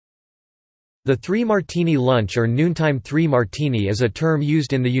The three-martini lunch or noontime three-martini is a term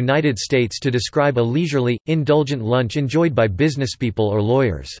used in the United States to describe a leisurely, indulgent lunch enjoyed by businesspeople or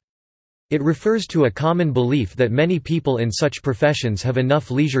lawyers. It refers to a common belief that many people in such professions have enough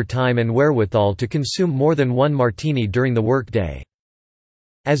leisure time and wherewithal to consume more than one martini during the workday.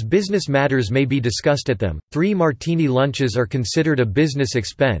 As business matters may be discussed at them, three-martini lunches are considered a business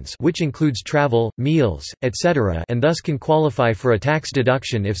expense which includes travel, meals, etc., and thus can qualify for a tax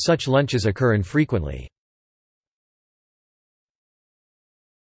deduction if such lunches occur infrequently.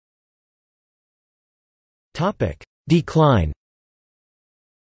 Decline.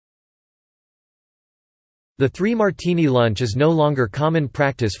 The three-martini lunch is no longer common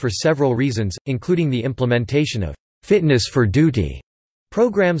practice for several reasons, including the implementation of «fitness for duty»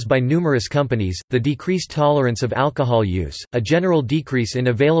 programs by numerous companies, the decreased tolerance of alcohol use, a general decrease in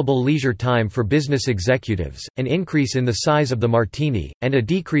available leisure time for business executives, an increase in the size of the martini, and a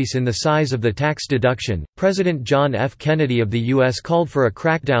decrease in the size of the tax deduction. President John F. Kennedy of the U.S. called for a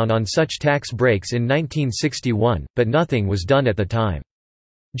crackdown on such tax breaks in 1961, but nothing was done at the time.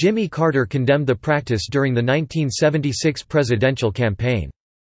 Jimmy Carter condemned the practice during the 1976 presidential campaign.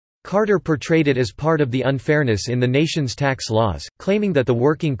 Carter portrayed it as part of the unfairness in the nation's tax laws, claiming that the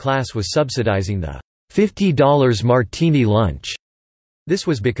working class was subsidizing the $50 martini lunch. This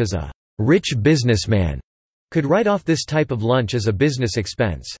was because a rich businessman could write off this type of lunch as a business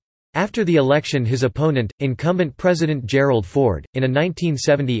expense. After the election, his opponent, incumbent President Gerald Ford, in a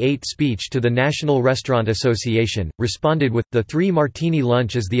 1978 speech to the National Restaurant Association, responded with, "The three-martini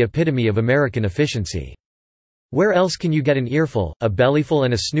lunch is the epitome of American efficiency. Where else can you get an earful, a bellyful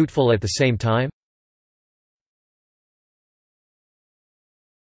and a snootful at the same time?"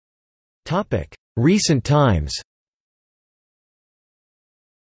 Recent times.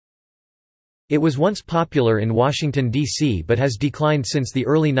 It was once popular in Washington, D.C. but has declined since the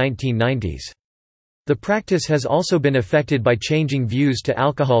early 1990s. The practice has also been affected by changing views to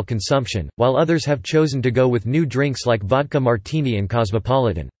alcohol consumption, while others have chosen to go with new drinks like vodka martini and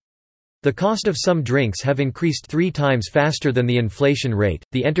cosmopolitan. The cost of some drinks have increased 3 times faster than the inflation rate.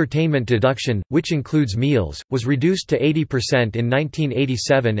 The entertainment deduction, which includes meals, was reduced to 80% in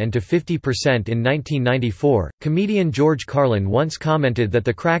 1987 and to 50% in 1994. Comedian George Carlin once commented that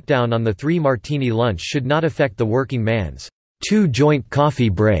the crackdown on the three-martini lunch should not affect the working man's 2-joint coffee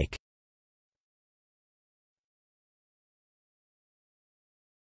break.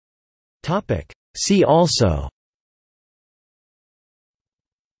 See also: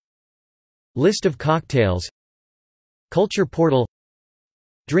 List of cocktails, Culture portal,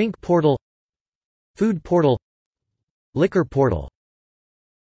 Drink portal, Food portal, Liquor portal.